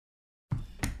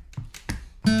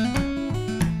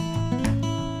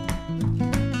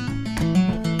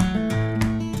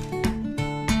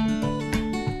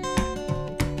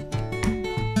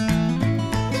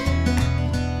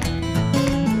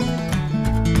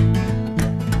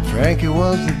Frankie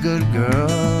was a good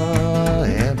girl,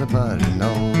 everybody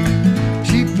knows.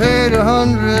 She paid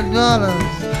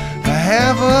 $100 for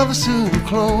half of a suit of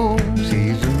clothes.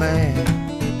 He's a man,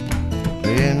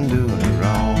 been doing it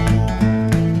wrong.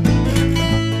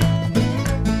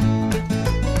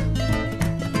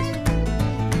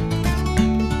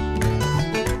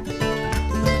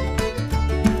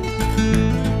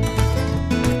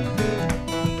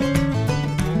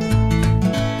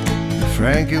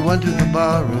 Frankie went to the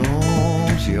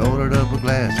barroom, she ordered up a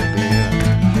glass of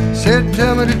beer. Said,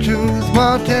 tell me the truth,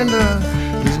 bartender,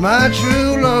 is my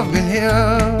true love been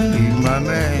here? He's my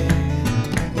man,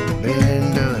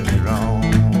 been doing it wrong.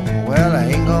 Well, I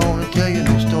ain't gonna tell you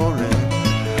no story,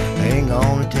 I ain't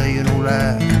gonna tell you no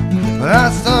lie, but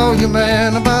I saw your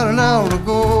man about an hour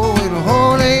ago with a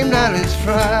horn aimed at his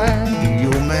fry. He's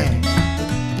your man,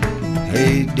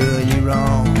 he's doing you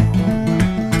wrong.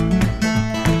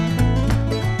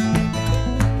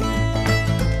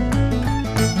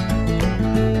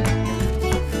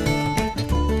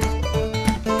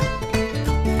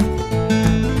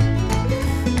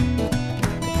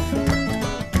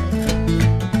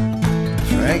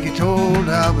 Frankie told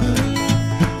Albert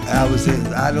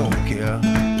says, I don't care.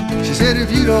 She said,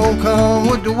 if you don't come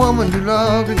with the woman you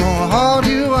love, you're gonna haul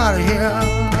you out of here.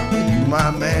 You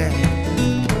my man,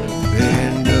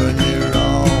 been doing it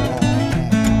wrong.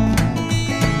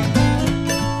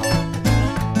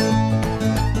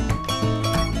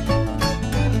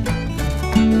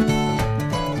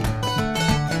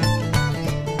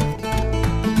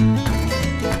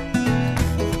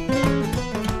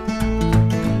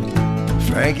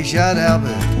 Frankie shot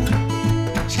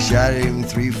Albert, she shot him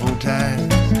 3-4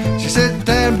 times. She said,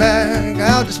 stand back,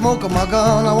 out the smoke of my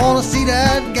gun, I wanna see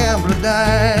that gambler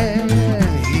die.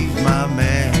 He's my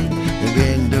man, they've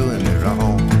been doing it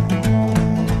wrong.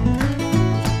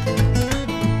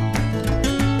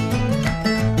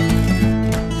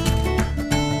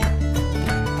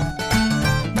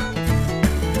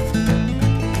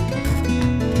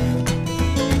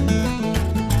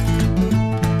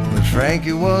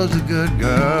 Frankie was a good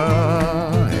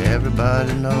girl,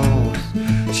 everybody knows.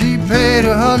 She paid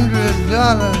 $100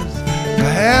 for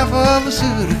half of a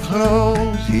suit of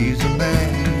clothes. He's a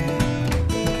man,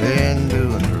 been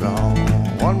doing it wrong.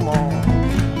 One more.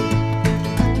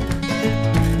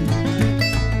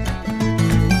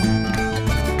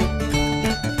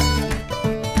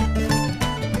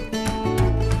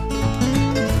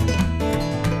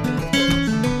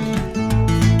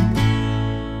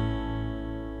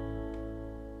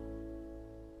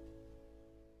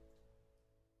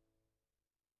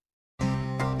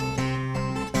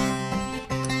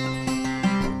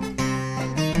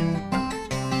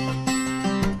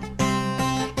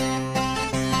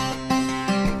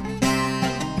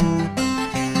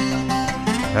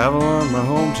 Avalon, my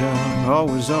hometown,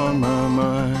 always on my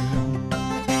mind.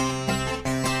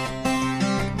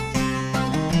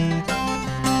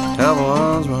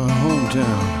 Avalon's my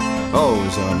hometown,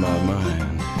 always on my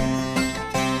mind.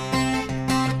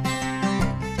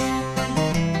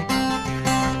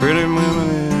 Pretty women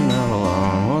in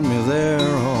Avalon want me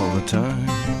there all the time.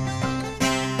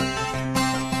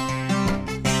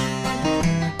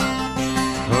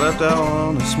 I left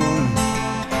Avalon this morning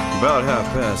about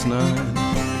 9:30.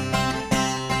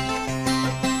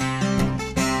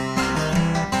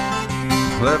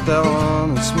 Left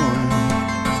Avalon this morning.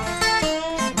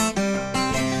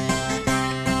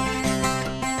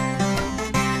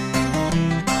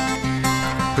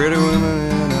 Pretty women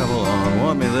in Avalon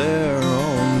want me there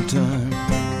all the time.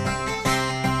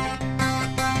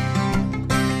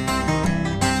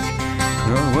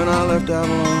 Well, when I left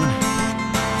Avalon,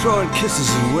 throwing kisses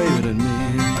and waving at me.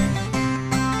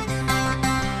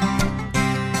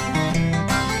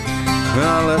 When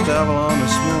I left Avalon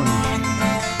this morning,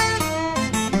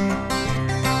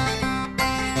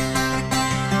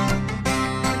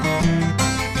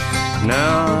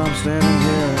 now I'm standing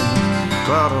here in a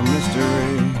cloud of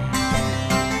mystery.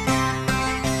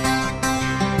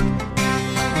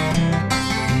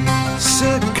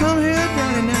 Said, come here,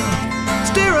 Daddy, now,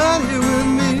 stay right here with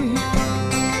me.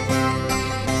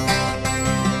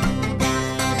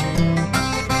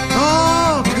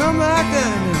 Oh, come back,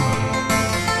 Daddy, now.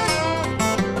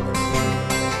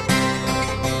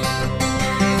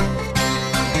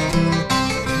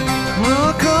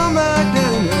 Well, come back,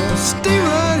 Daddy, now, stay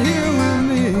right here with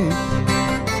me.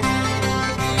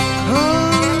 Oh,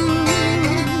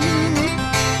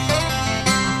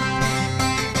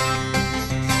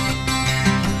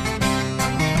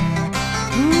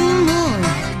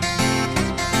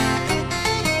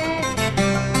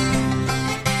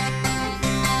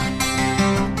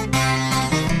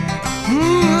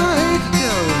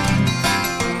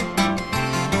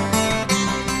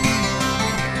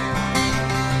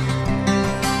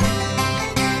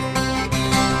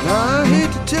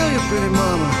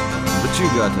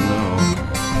 got to know.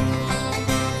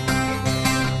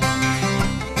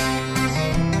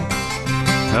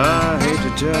 I hate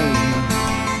to tell you,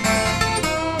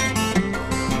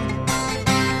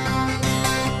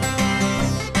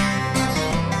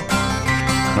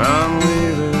 I'm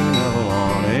leaving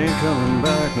Avalon, ain't coming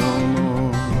back no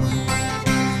more.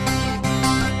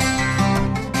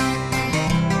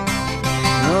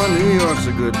 Oh, New York's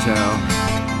a good town,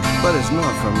 but it's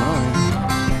not for mine.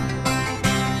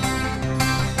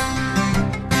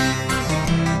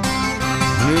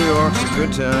 New York's a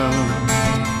good town,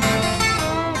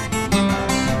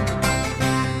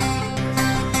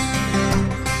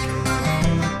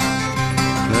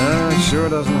 it sure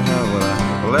doesn't have what I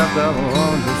left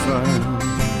Avalon to find.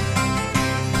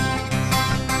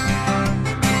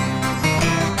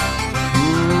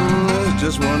 There's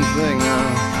just one thing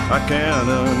I can't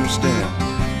understand.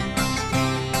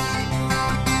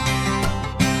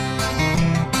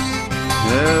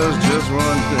 There's just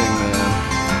one thing, man.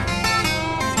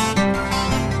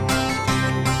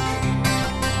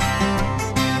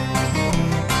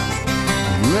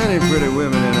 Many pretty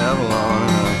women in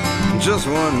Avalon, just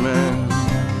one man.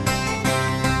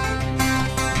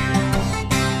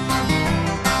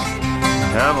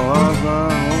 Avalon's my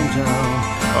hometown,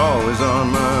 always on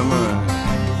my mind.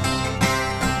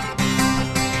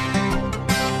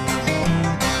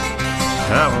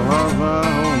 Avalon's my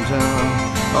hometown,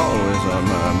 always on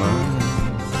my mind.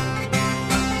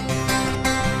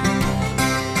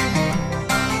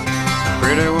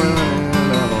 Pretty women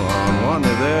in Avalon want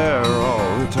me there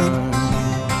all the time.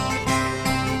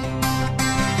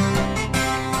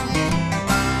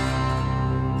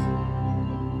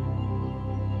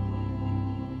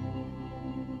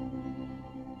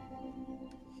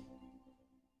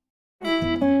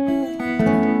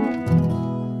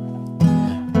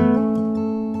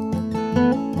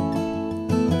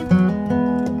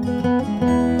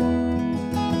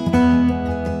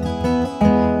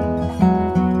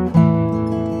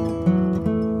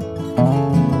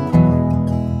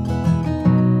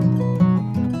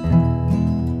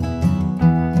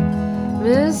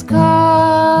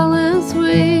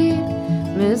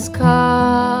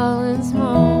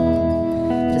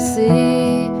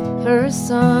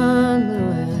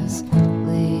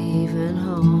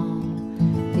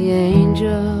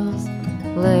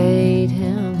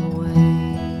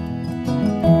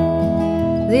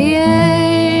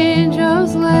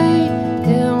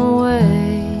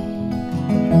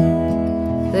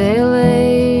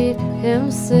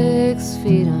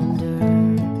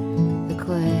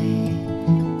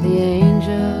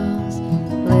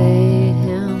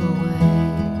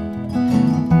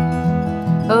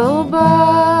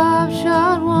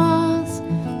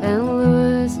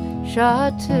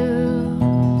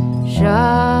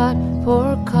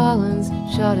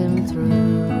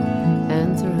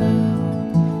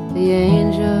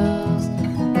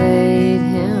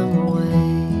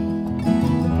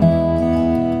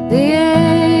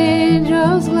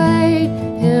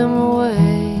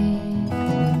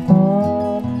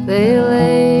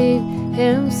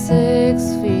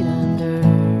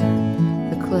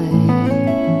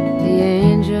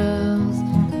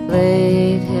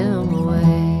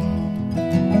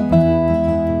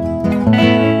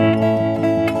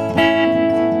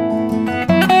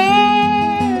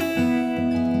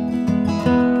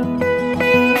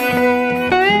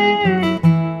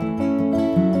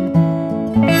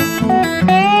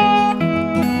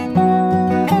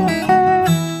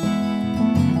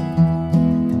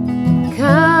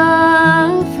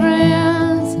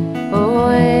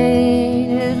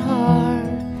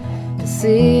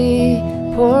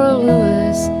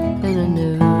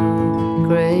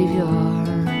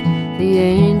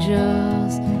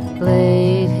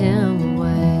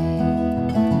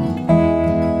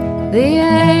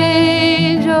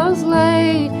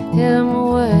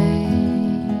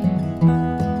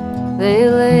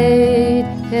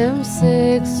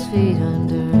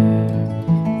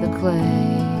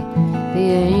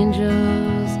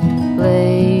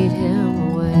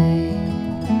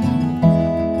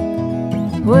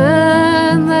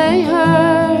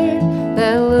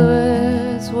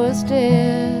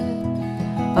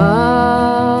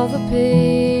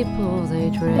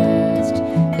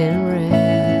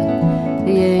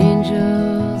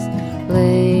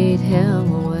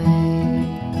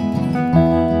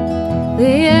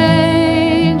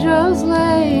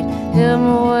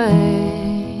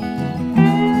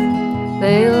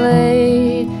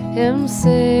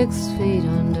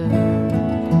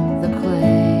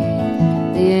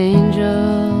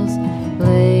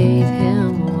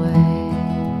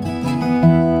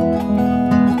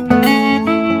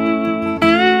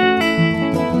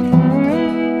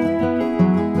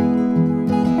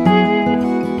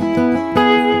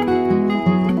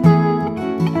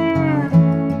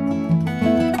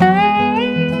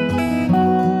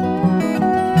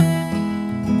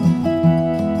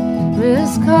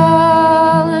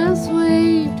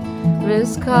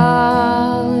 is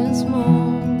Colin's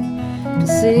mom to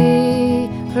see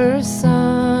her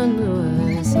son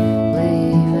was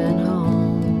leaving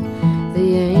home. The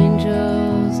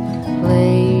angels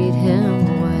laid him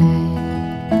away.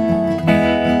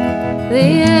 The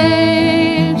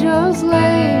angels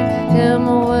laid him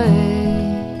away.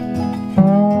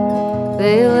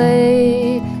 They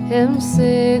laid him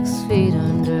 6 feet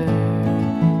under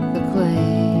the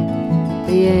clay.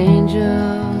 The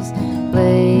angels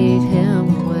laid him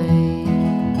away.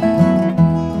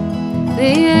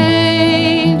 The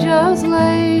angels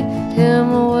laid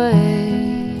him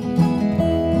away.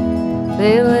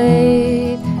 They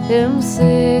laid him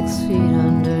 6 feet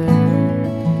under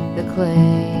the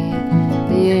clay.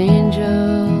 The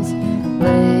angels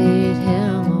laid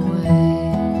him away.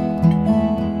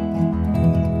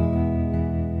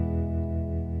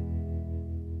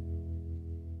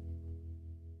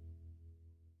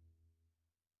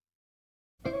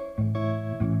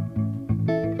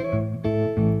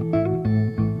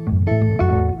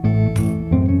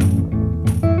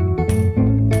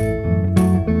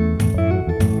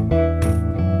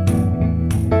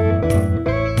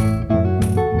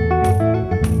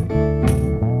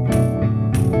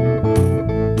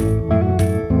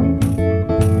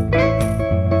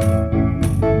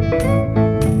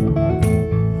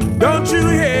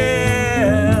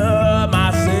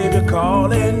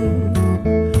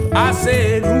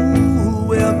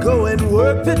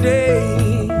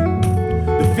 Today,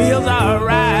 the fields are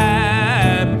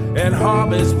ripe and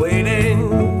harvest waiting.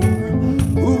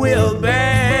 Who will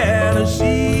bear the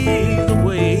sheaves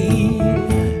away?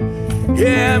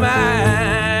 Here am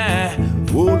I,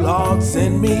 oh Lord,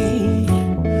 send me.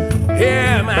 Here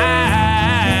am I.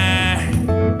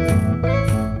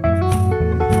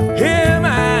 Here am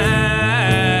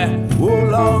I, oh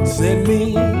Lord, send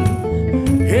me.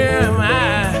 Here am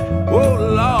I, oh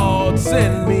Lord,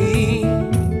 send me.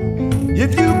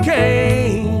 If you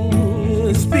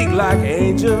can't speak like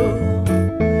angel,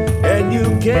 and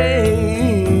you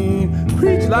can't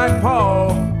preach like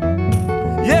Paul,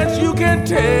 yes, you can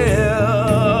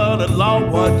tell the Lord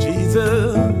what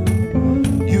Jesus.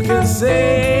 You can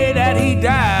say that he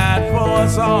died for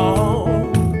us all.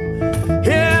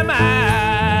 Here am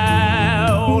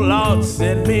I, oh Lord,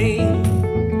 send me.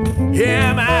 Here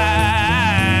am I.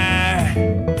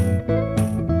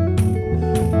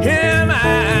 Here am I.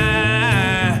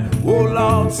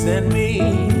 Lord, send me.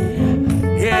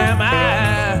 Here am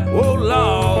I. Oh,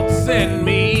 Lord, send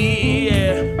me.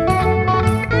 Yeah.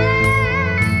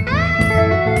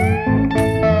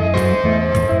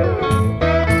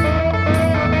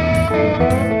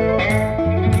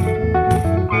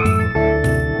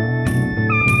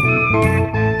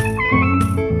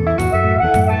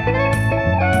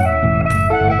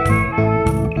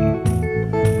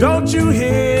 Don't you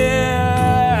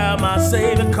hear my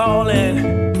Savior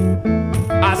calling?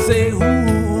 I say,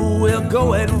 who will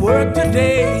go and work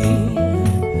today?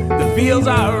 The fields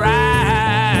are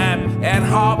ripe and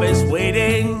harvest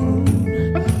waiting.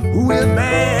 Who will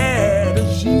bear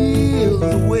the shields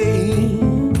away?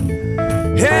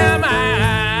 Here am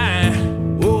I,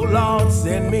 oh Lord,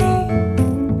 send me.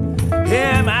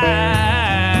 Here am I.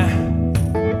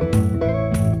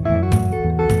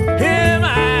 Here am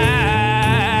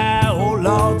I, oh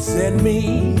Lord, send me.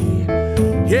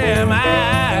 Here am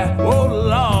I, oh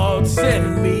Lord,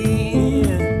 send me.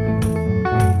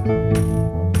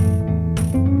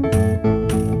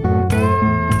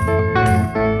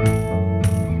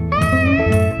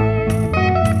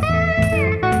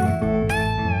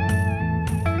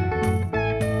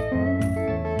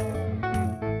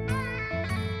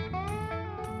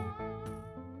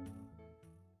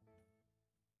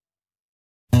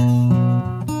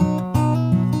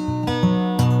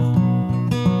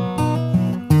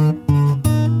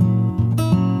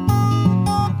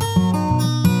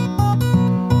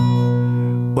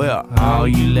 All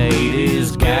you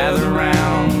ladies gather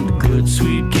round, the good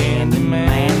sweet candy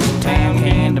man's a town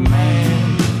candy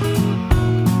man.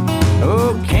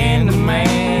 Oh, candy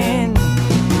man,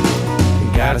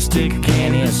 you got a stick of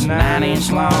candy that's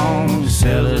 9-inch long. You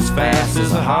sell it as fast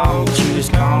as a hog, chew this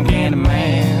corn candy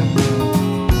man.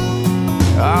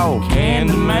 Oh,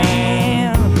 candy man.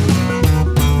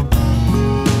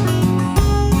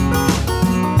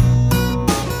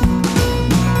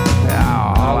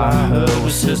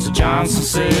 Sister Johnson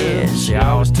says she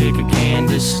always take a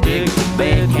candy stick to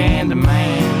bed, candy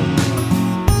man.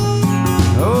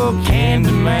 Oh,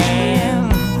 candy man.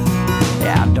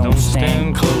 Yeah, don't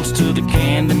stand close to the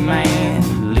candy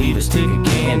man. Leave a stick of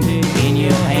candy in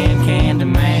your hand, candy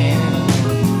man.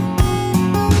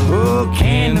 Oh,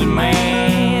 candy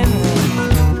man.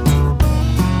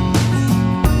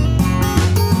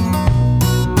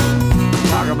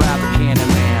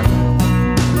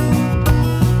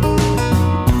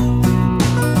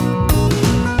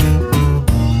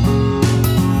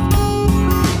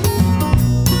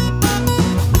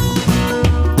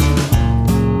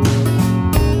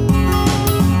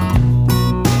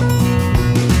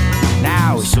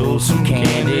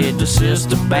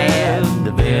 sister bad.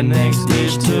 The very next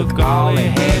dish took all he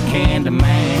had,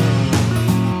 Candyman.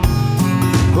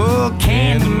 Oh,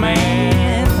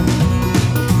 Candyman.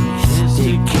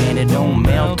 Stick candy don't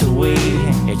melt away,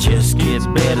 it just gets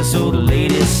better, so the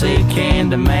ladies say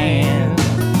Candyman.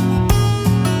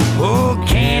 Oh,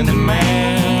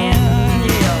 Candyman,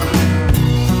 yeah.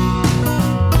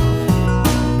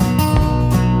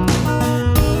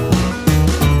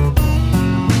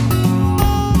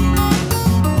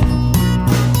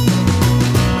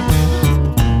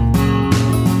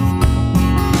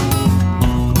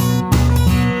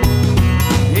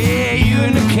 Yeah, you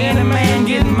and the Candyman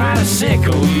getting mighty sick,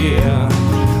 oh yeah.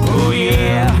 Oh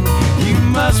yeah, you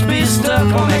must be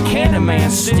stuck on that Candyman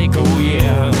stick, oh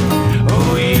yeah.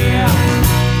 Oh yeah.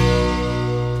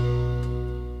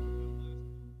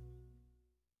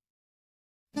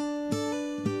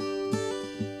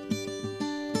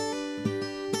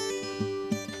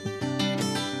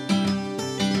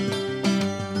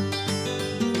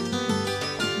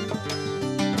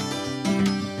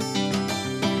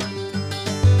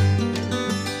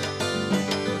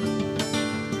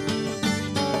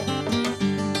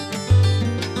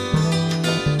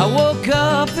 I woke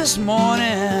up this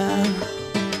morning.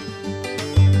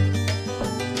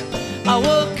 I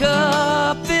woke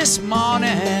up this morning.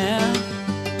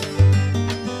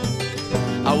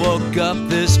 I woke up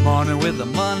this morning with the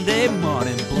Monday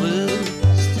morning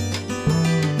blues.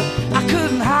 I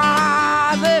couldn't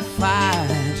hardly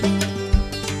find.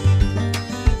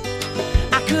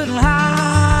 I couldn't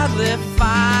hardly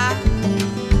find.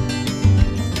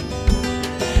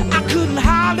 I couldn't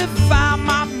hardly find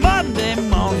my Monday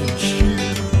morning shoes.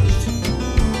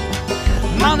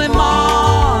 Monday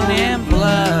morning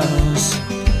blues.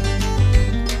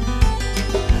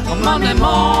 Monday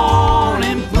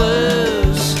morning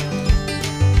blues.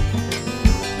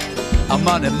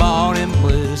 Monday morning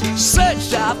blues.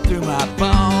 Searched out through my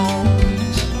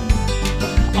bones.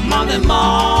 Monday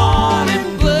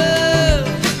morning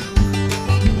blues.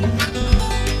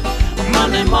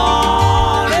 Monday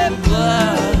morning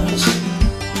blues.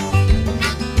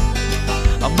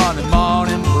 Monday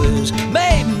morning blues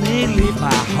made me leave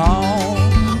my home.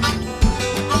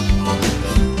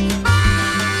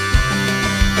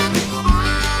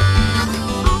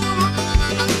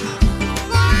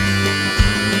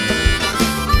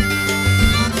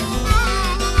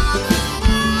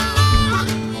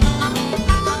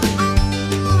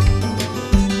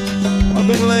 I've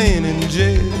been laying in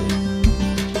jail.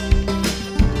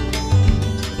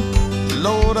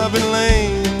 Lord, I've been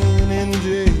laying in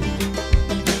jail.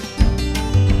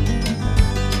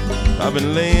 I've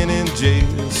been laying in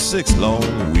jail 6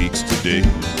 long weeks today.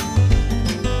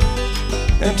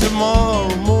 And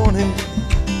tomorrow morning,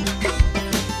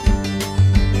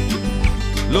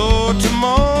 Lord,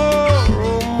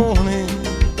 tomorrow morning,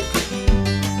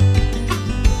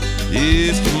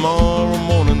 yes, tomorrow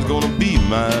morning's gonna be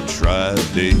my trial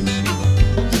day.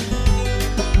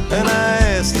 And I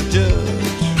asked the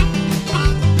judge,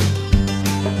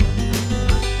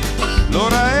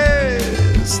 Lord, I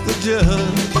asked the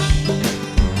judge,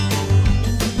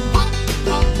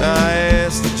 I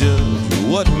asked the judge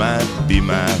what might be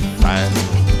my fine.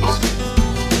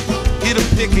 Get a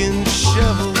pick and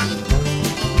shovel,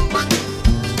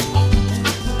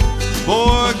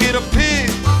 boy, get a pick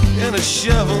and a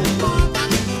shovel.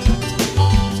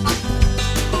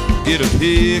 Get a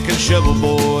pick and shovel,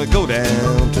 boy, go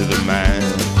down to the mine.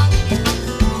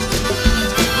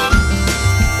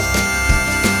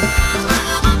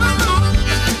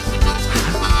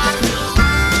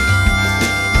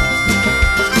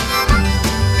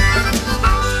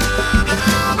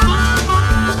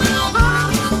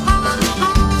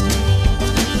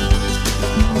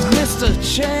 Mister,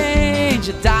 change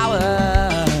a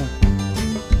dollar.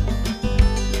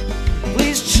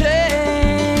 Please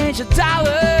change a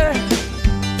dollar.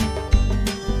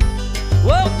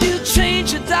 Won't you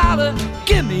change a dollar?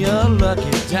 Give me a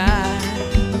lucky dime.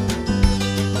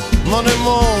 Monday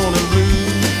morning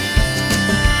blues.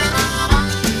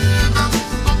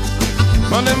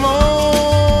 Monday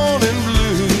morning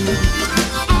blues.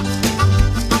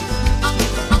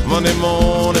 Monday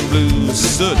morning blues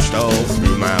searched all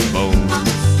through my bones.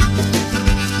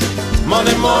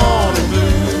 Monday morning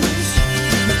blues.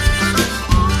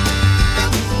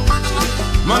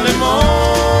 Monday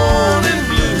morning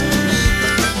blues.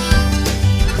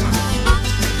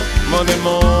 Monday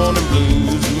morning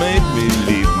blues made me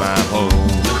leave my home.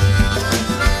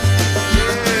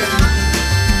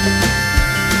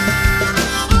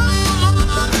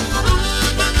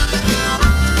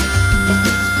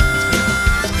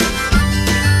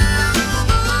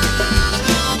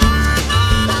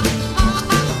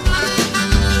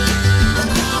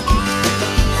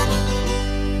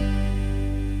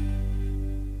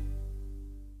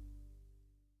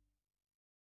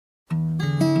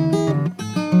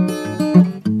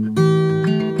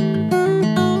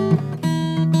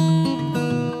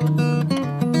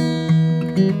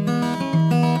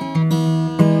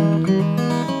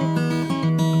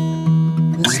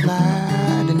 The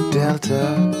sliding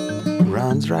delta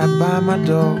runs right by my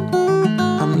door.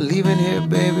 I'm leaving here,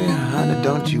 baby, honey,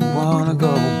 don't you wanna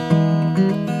go?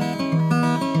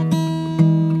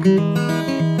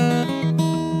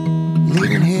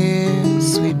 Leaving here,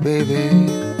 sweet baby,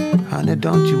 honey,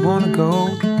 don't you wanna go?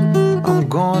 I'm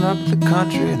going up the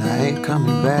country and I ain't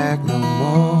coming back no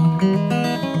more.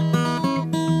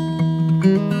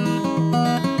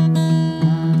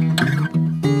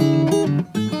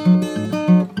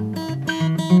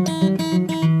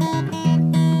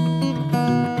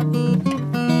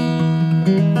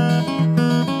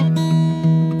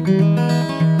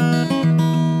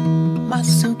 My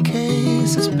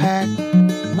suitcase is packed,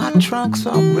 my trunk's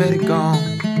already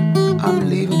gone. I'm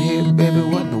leaving here, baby,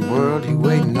 what in the world you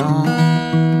waiting on?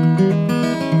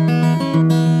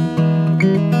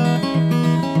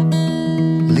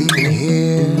 Leaving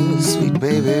here, sweet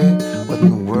baby, what in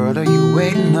the world are you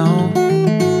waiting on?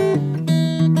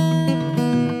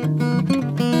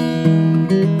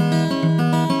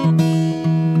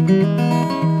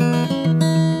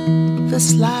 The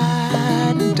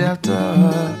sliding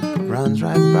delta runs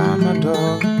right by my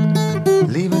door.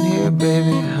 Leaving here,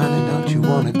 baby, honey, don't you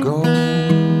wanna go?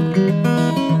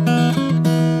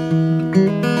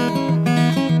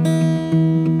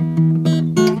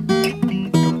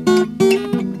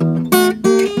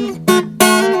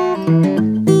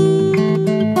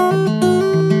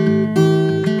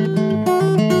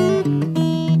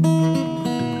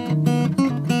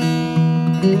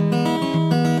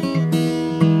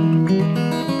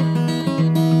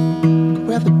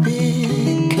 Well, the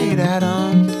big Kate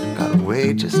Adams got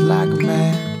away just like a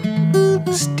man.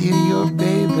 Steal your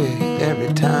baby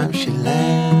every time she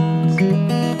lands.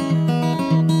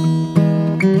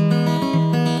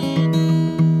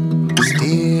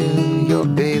 Steal your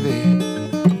baby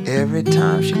every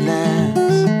time she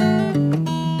lands.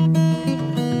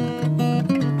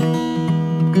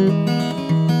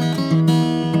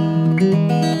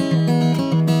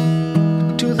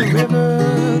 To the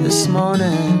river this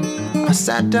morning, I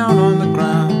sat down on the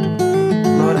ground.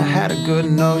 Lord, I had a good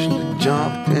notion to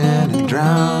jump in and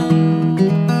drown.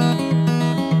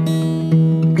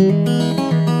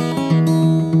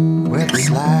 Where the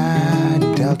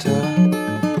slide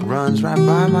delta runs right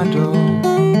by my door.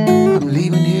 I'm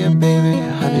leaving here, baby,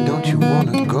 honey, don't you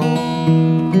wanna go?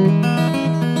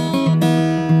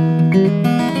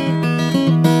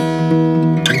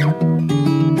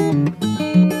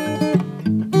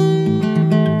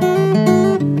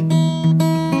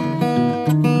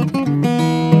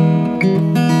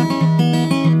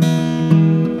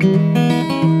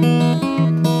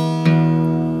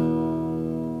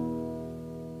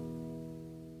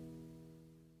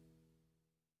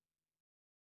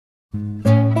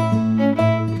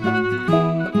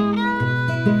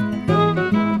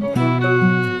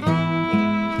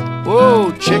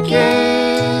 Whoa,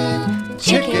 chicken,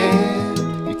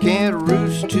 chicken, you can't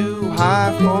roost too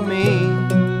high for me.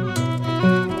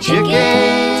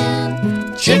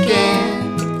 Chicken,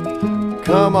 chicken,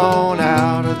 come on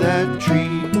out of that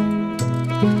tree.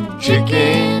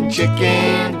 Chicken,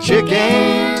 chicken,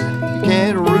 chicken, you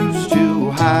can't roost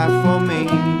too high for me.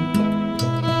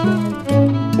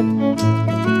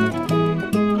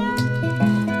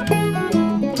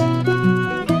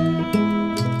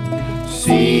 C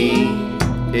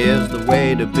is the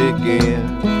way to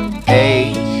begin.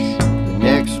 H, the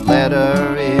next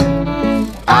letter in.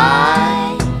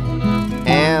 I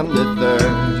am the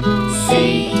third.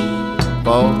 C,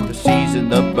 for to season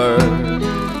the bird.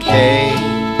 K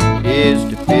is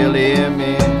to fill him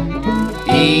in.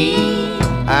 E,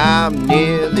 I'm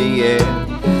near the end.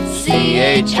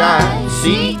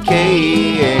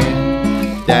 CHICKEN,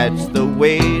 that's the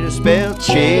way to spell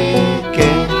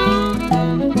chicken.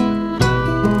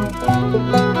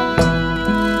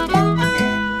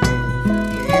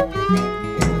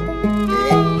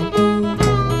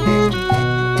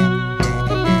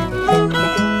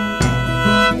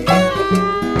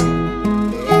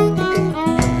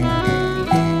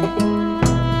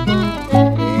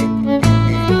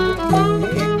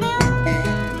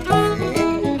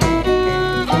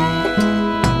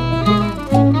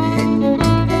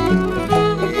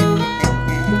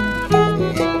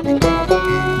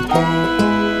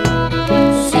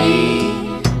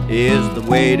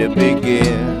 Way to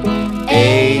begin.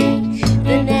 H,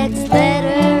 the next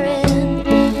letter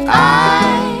in.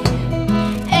 I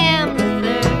am the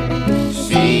third.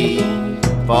 C,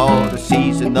 for to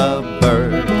season the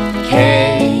bird. K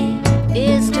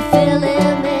is to fill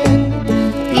him in.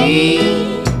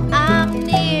 E, I'm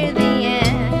near the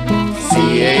end.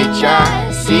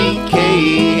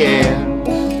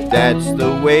 CHICKEN, that's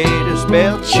the way to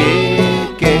spell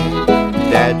chicken.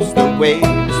 that's the way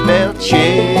to spell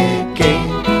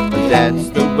chicken. That's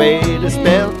the way to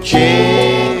spell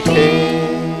chicken.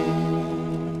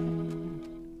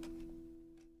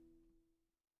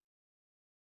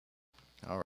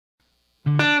 All right.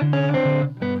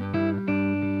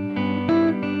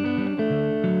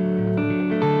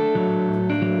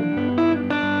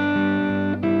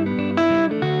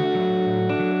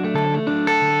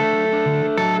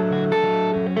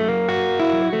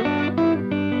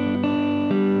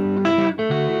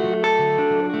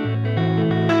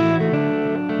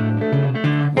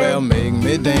 Make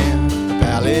me dance,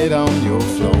 pallet on your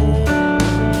floor.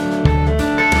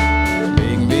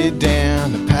 Make me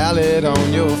down, the pallet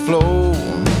on your floor.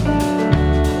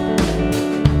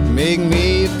 Make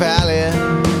me a pallet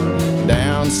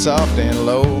down soft and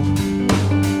low.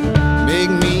 Make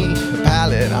me a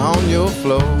pallet on your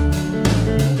floor.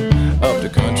 Up the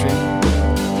country,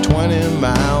 20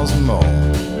 miles or more.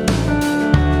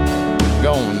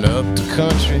 Going up the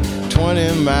country,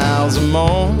 20 miles or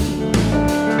more.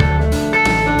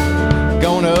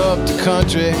 Going up the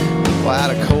country, while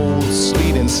the cold,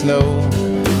 sleet and snow.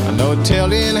 I know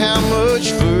telling how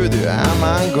much further I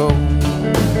might go.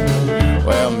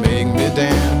 Well, make me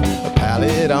down, a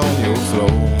pallet on your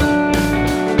floor.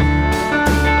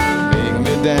 Make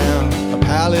me down, a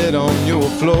pallet on your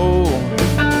floor.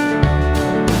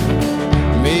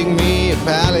 Make me a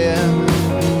pallet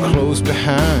close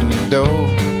behind your door.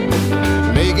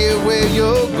 Make it where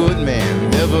your good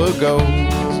man never goes.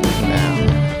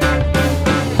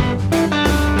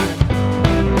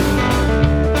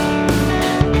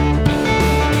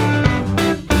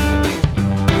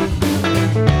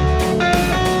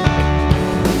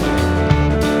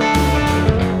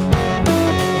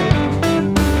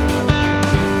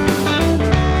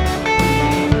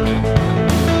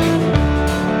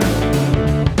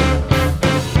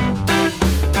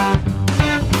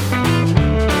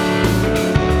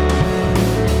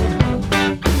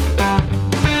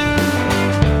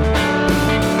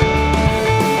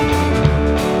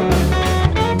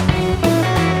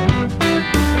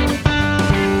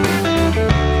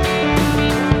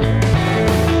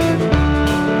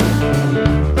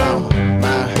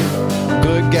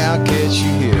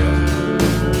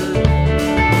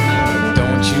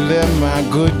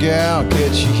 Good gal,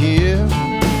 catch you here.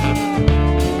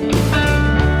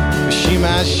 She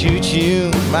might shoot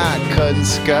you, might cut and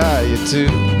scar you too.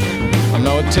 I'm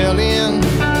no telling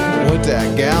what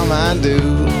that gal might do.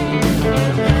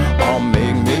 Or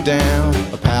make me down,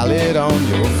 a pallet on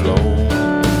your floor.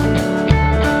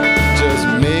 Just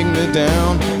make me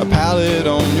down, a pallet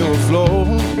on your floor.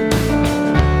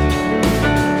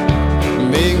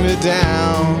 Make me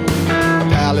down, a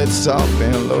pallet soft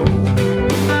and low.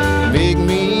 Make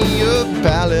me a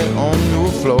pallet on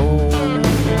your floor,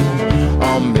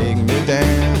 or make me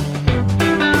down.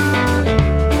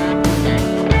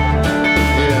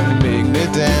 Yeah, make me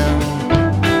down.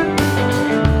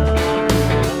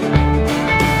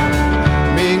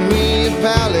 Make me a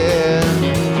pallet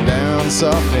down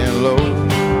soft and low.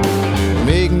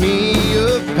 Make me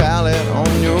a pallet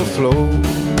on your floor.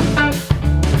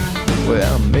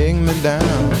 Well, make me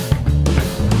down.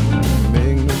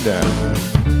 Make me down.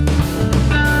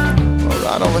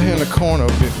 Right over here in the corner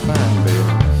will be fine, baby.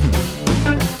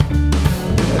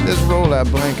 Yeah, just roll that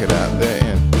blanket out there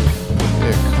and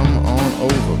yeah, come on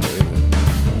over, baby.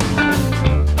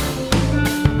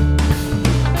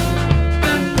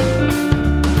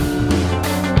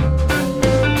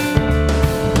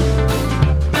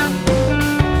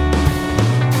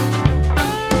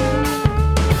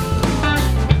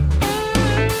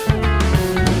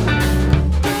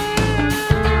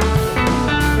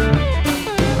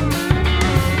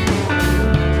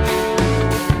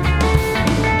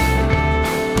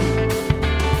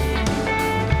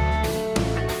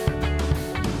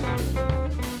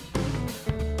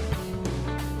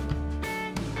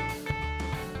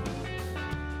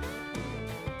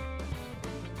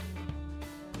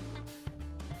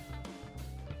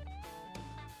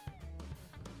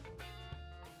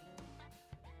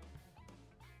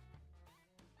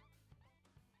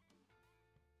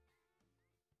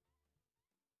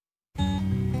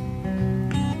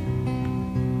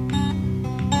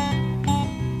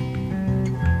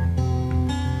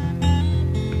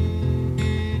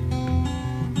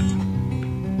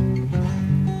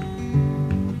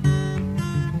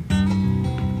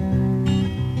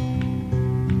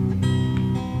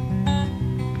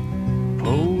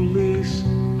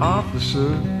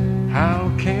 Officer,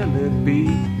 how can it be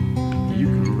you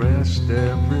can arrest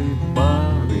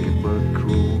everybody but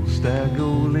cruel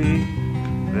Stagolee,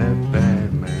 that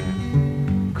bad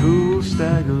man, cool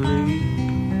Stagolee.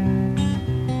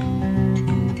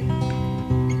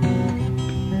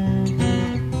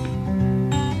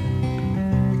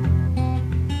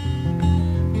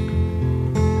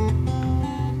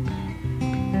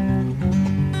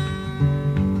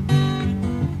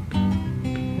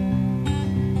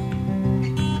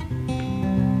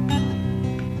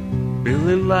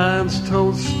 Lily Lyons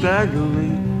told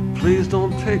Stagolee, please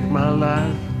don't take my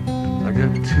life. I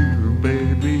got 2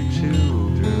 baby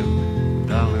children,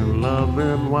 darling, love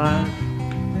and wife.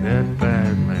 That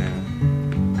bad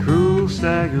man, cruel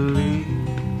Stagolee.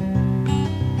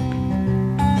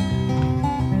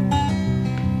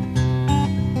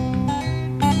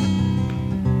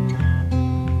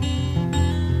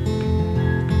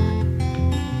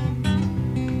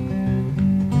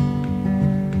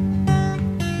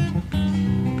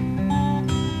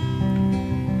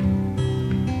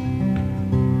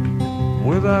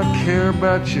 Without care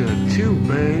about your 2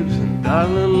 babes and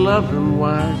darling loving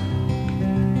wife,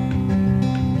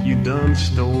 you done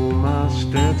stole my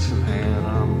Stetson hat,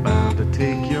 I'm bound to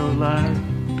take your life.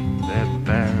 That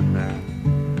bad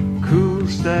man, cool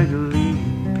Stagolee.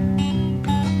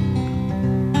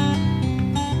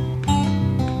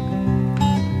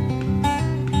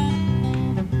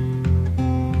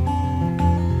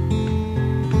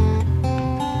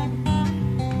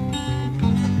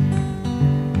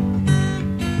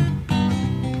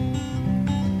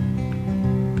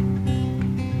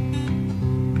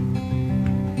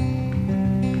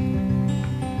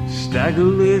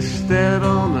 Stagolee stared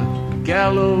on the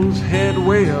gallows head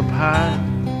way up high.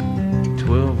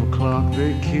 12 o'clock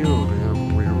they killed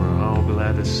him, we were all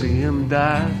glad to see him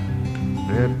die.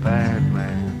 That bad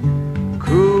man,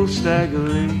 cruel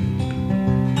Stagolee.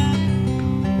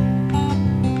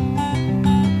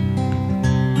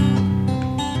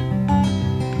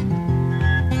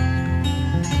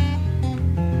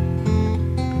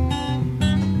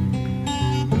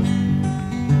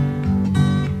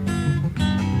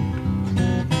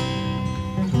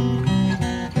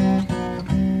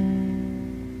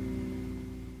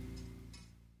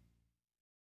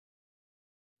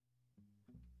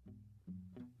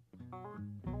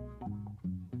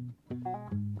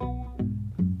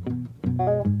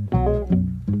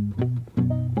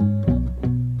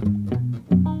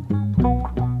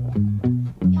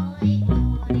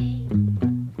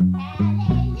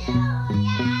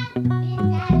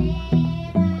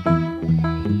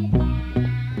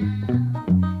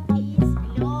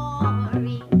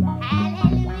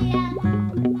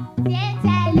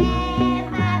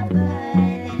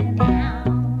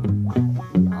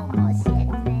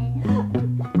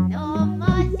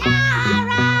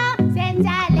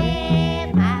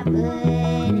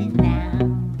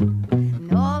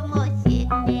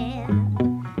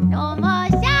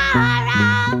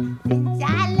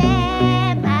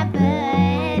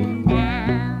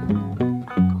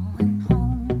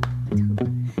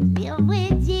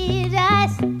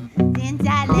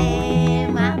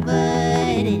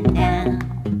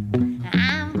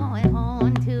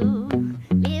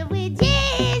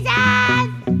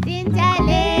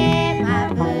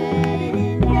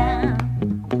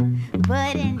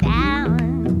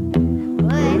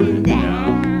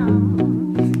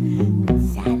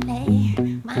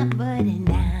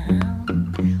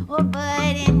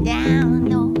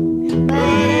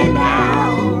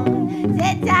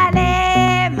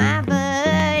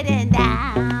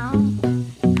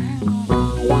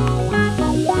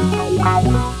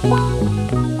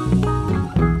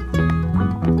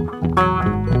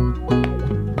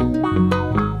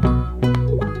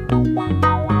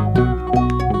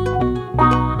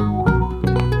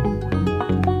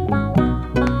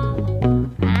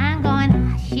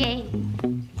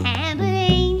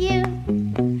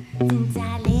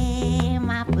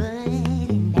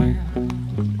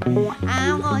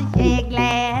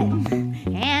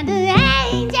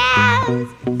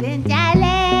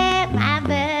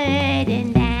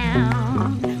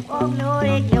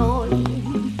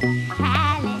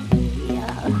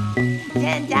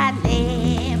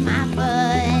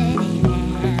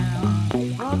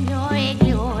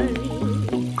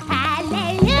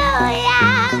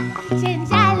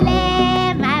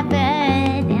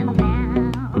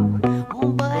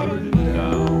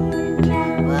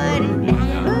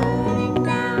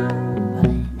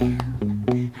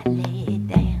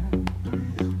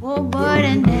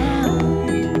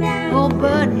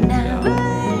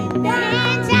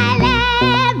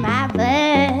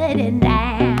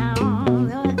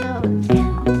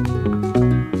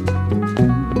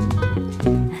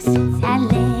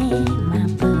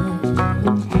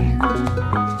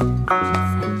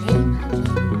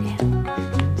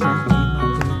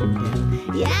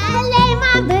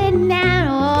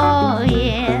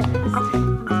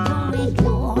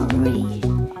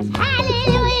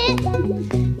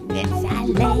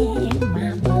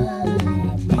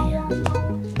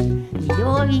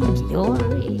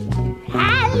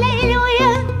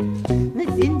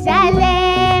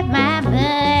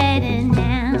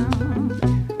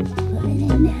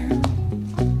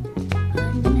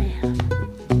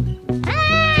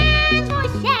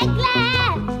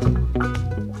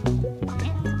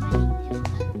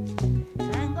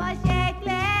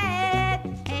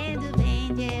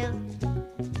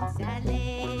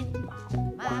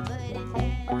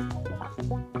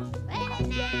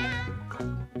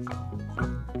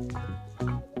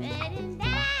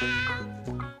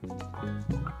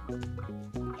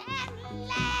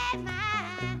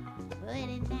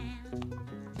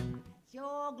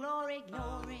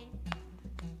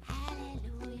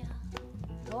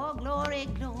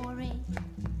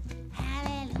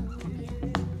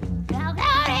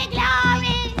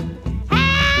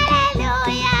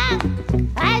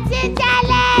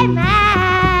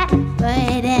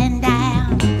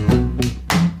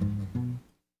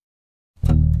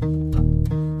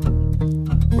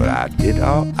 Well, I did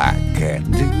all I can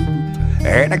do,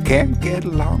 and I can't get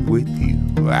along with you.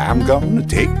 I'm gonna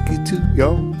take you to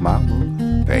your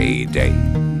mama. Payday,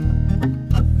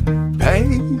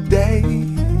 payday,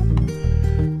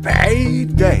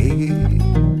 payday.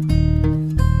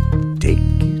 Take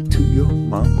you to your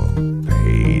mama.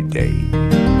 Payday.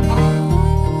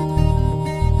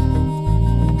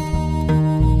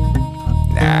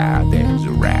 Now there's a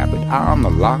rabbit on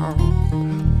the lawn.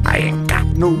 I ain't got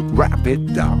no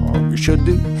rabbit dog. You sure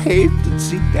do hate to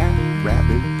see that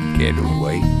rabbit get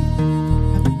away.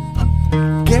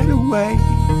 Get away.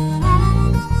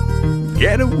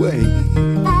 Get away.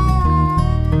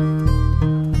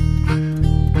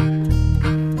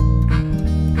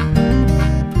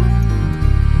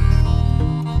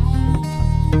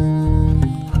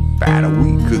 About a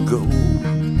week ago,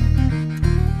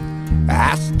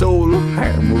 I stole a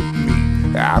ham with me.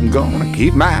 I'm gonna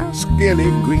keep my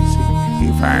skillet greasy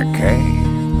if I can.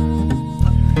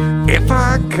 If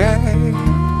I can.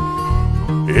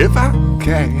 If I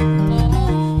can.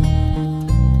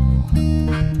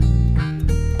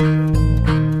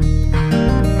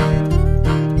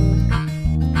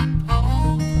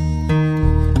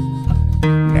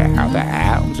 Now the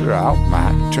hounds are off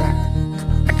my track.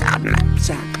 I got a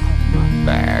knapsack on my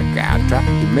back. I tried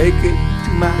to make it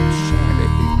to my shanty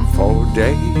for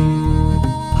days.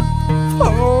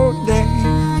 4 days,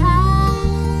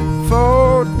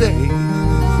 4 days.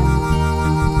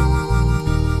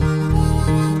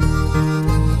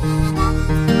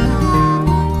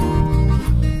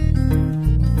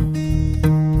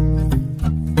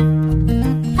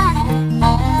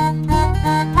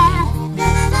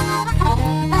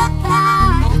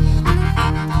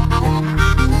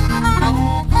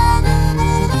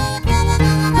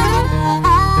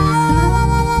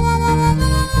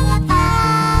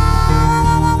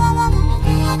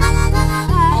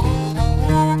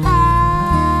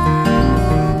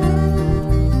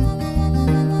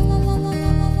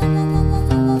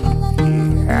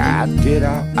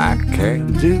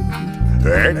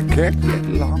 And I can't get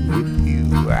along with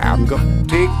you. I'm gonna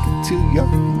take you to your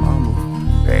mama.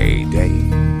 Payday,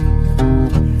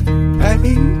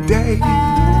 payday,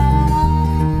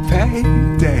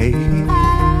 payday.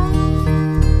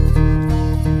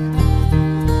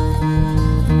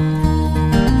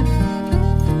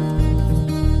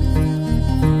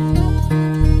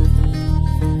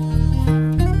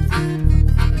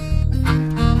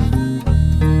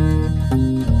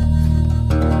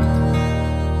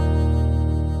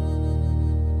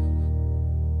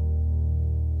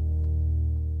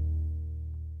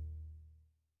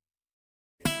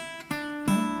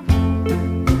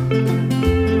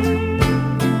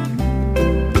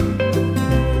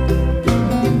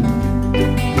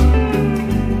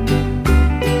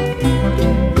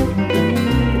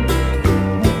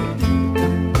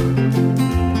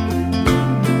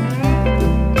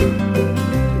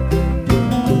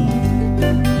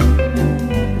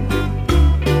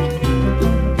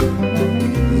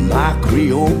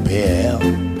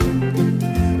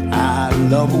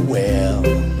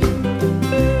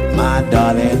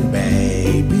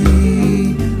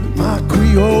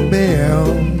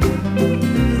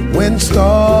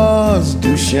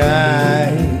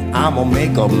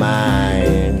 Make of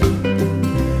mine,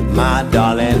 my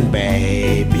darling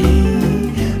baby,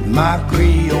 my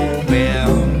Creole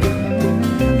belle.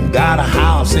 Got a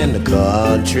house in the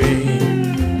country,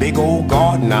 big old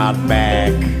garden out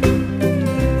back,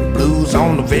 blues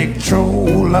on the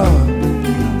Victrola.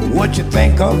 What you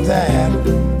think of that?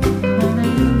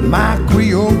 My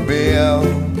Creole belle,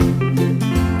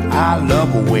 I love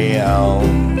her well,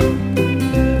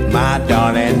 my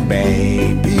darling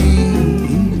baby,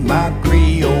 my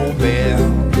Creole belle.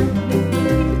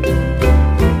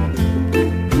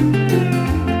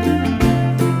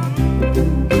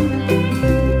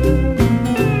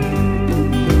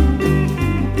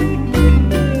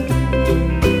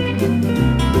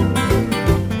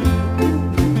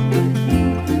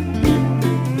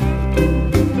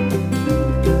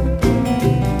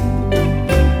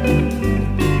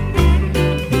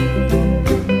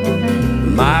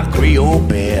 My Creole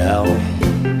belle,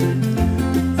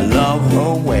 I love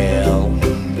her well,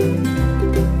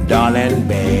 darling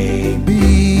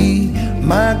baby,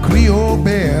 my Creole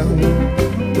belle.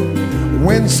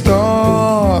 When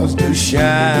stars do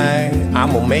shine,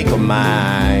 I'm gonna make her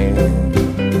mine,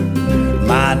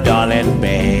 my darling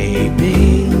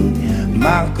baby,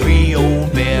 my Creole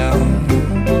belle.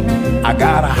 I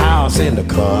got a house in the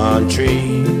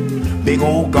country, big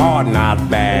old garden out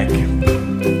back,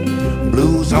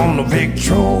 blues on the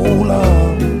Victrola.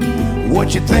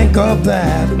 What you think of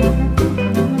that?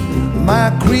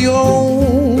 My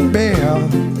Creole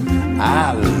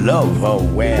I love her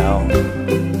well.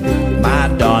 My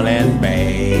darling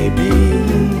baby,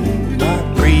 my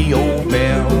Creole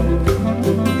Belle.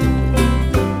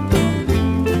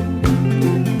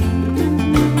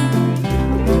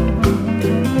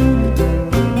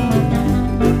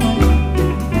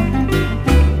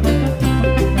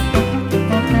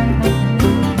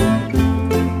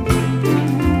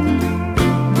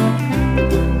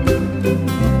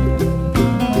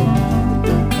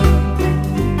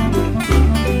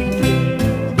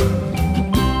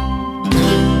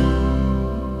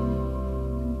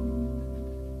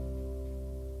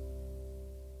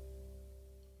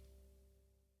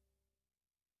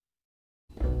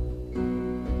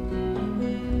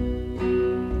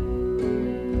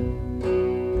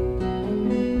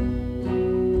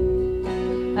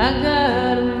 I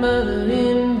got a mother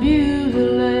in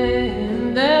Beulah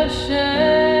and I'll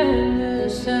shine the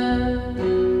sun.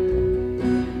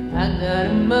 I got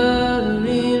a mother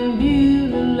in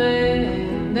Beulah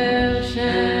and I'll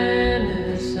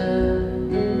shine the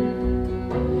sun.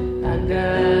 I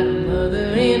got a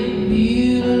mother in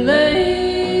Beulah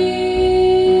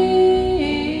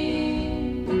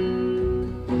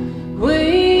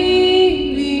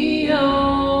way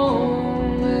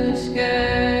beyond the sky.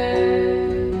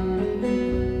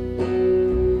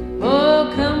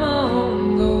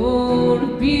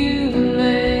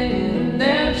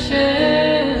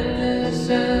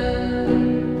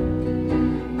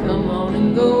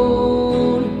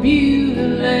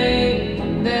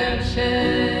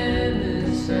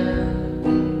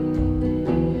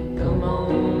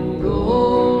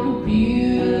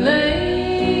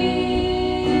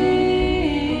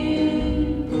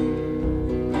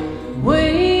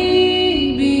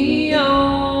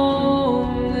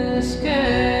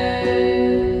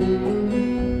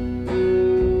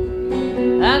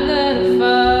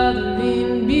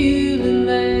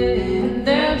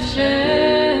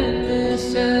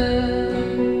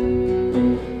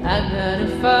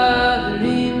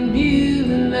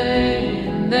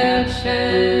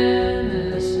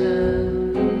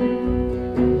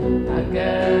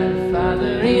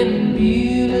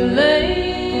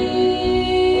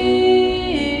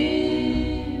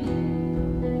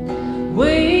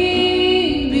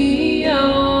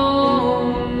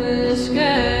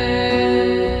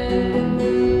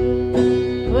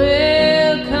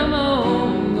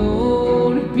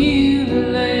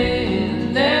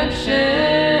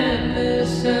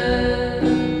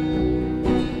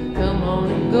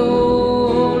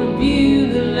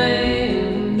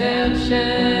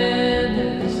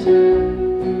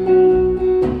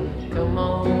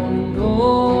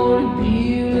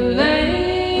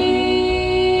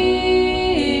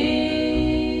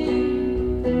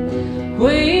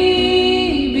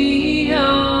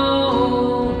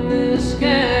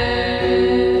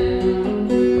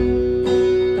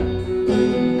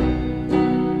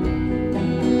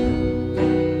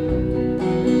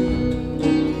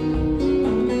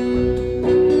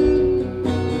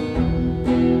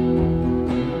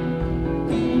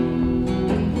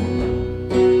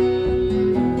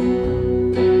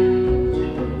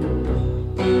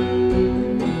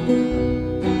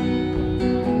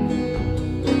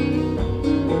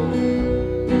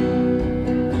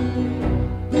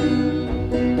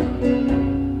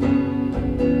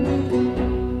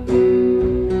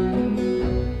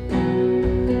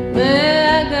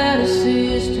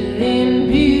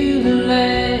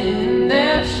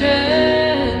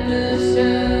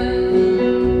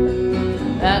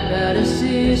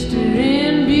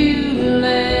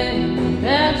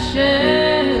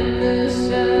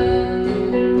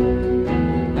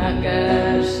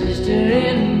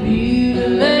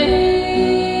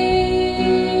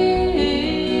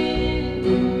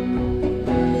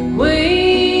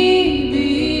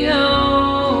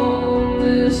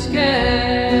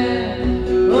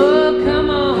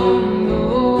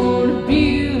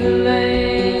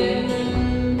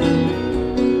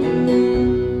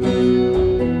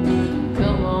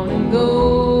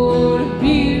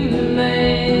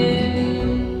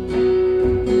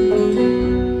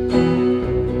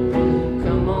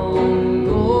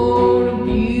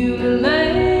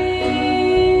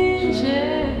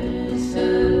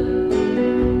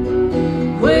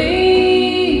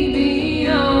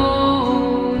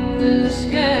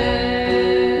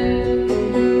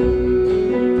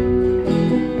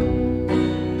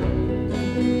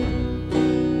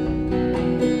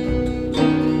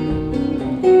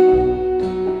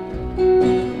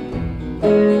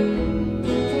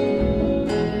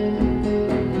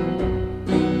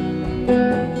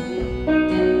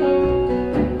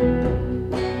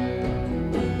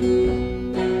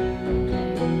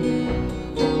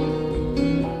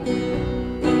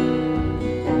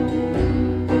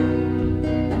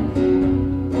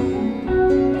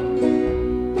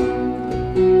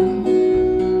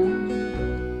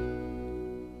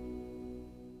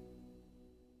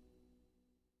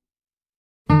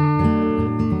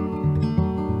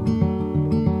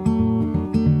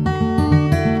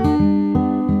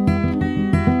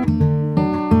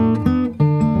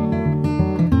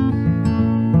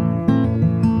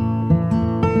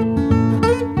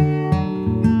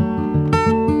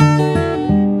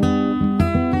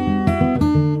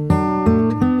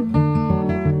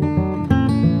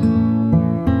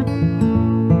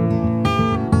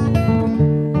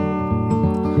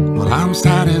 I'm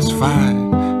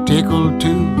satisfied, tickled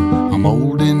too. I'm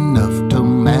old enough to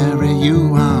marry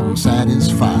you. I'm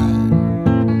satisfied.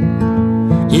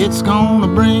 It's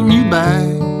gonna bring you back.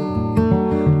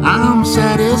 I'm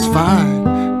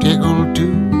satisfied, tickled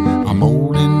too. I'm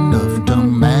old enough to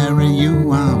marry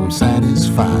you. I'm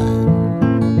satisfied.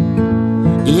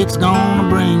 It's gonna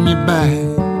bring you back.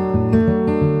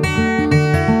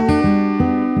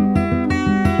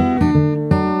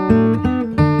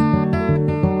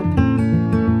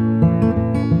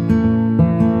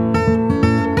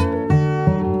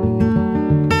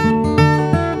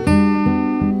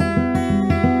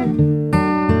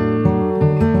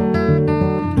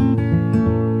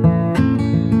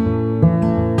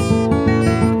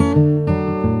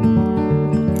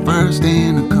 First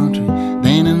in the country,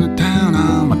 then in the town.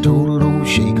 I'm a total old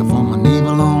shaker from my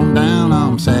navel on down.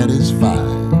 I'm satisfied.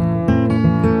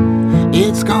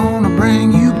 It's gonna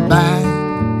bring you back.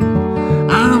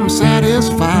 I'm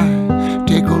satisfied,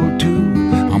 tickled too.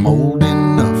 I'm old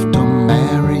enough to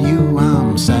marry you.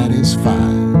 I'm satisfied.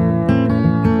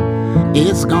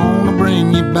 It's gonna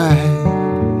bring you back.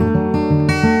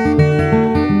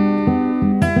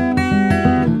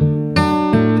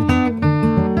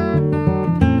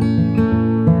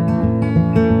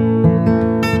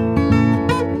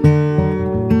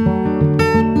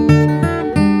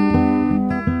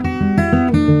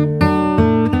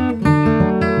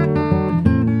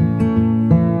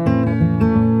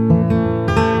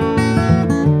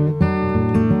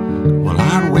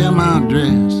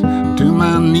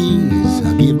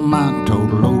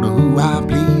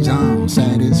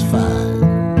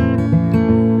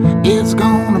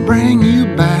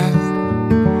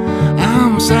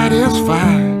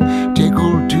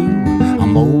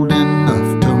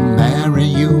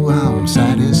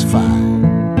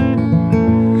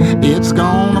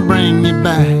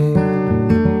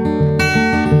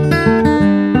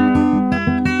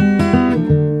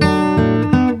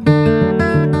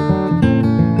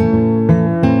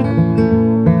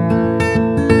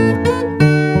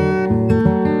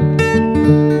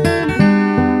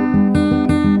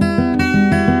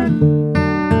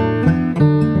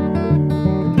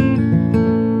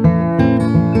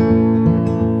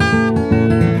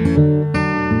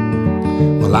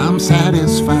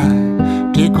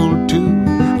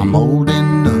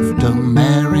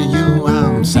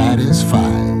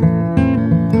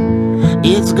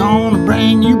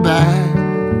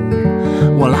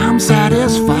 Well, I'm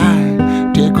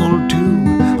satisfied, tickled too.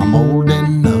 I'm old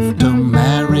enough